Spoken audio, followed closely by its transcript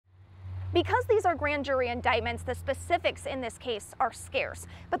Because these are grand jury indictments, the specifics in this case are scarce.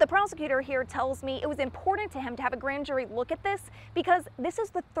 But the prosecutor here tells me it was important to him to have a grand jury look at this because this is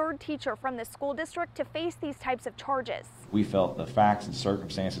the third teacher from this school district to face these types of charges. We felt the facts and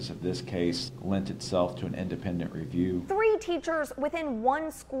circumstances of this case lent itself to an independent review. 3 teachers within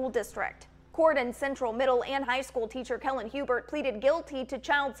one school district. Corydon Central middle and high school teacher Kellen Hubert pleaded guilty to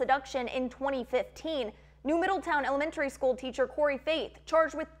child seduction in 2015. New Middletown Elementary School teacher Corey Faith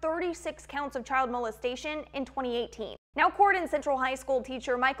charged with 36 counts of child molestation in 2018. Now Corydon Central High School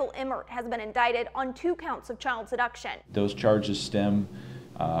teacher Michael Emmert has been indicted on 2 counts of child seduction. Those charges stem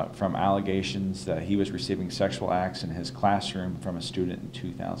from allegations that he was receiving sexual acts in his classroom from a student in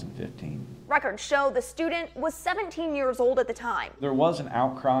 2015. Records show the student was 17 years old at the time. There was an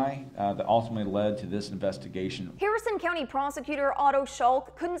outcry that ultimately led to this investigation. Harrison County prosecutor Otto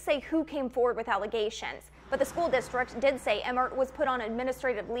Schulk couldn't say who came forward with allegations, but the school district did say Emmert was put on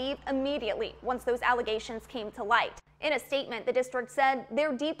administrative leave immediately once those allegations came to light. In a statement, the district said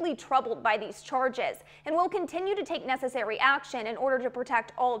they're deeply troubled by these charges and will continue to take necessary action in order to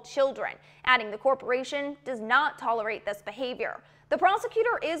protect all children, adding the corporation does not tolerate this behavior. The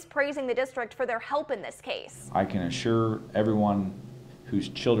prosecutor is praising the district for their help in this case. I can assure everyone whose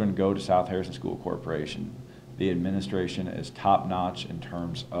children go to South Harrison School Corporation, the administration is top-notch in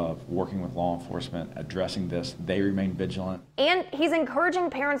terms of working with law enforcement, addressing this. They remain vigilant. And he's encouraging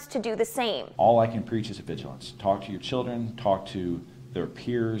parents to do the same. All I can preach is vigilance. Talk to your children, talk to their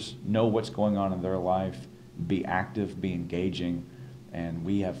peers, know what's going on in their life, be active, be engaging, and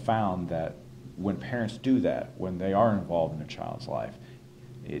we have found that when parents do that, when they are involved in a child's life,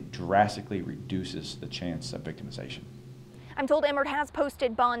 it drastically reduces the chance of victimization. I'm told Emmert has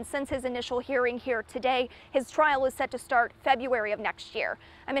posted bond since his initial hearing here today. His trial is set to start February of next year.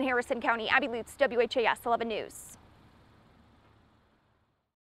 I'm in Harrison County. Abby Lutz, WHAS 11 News.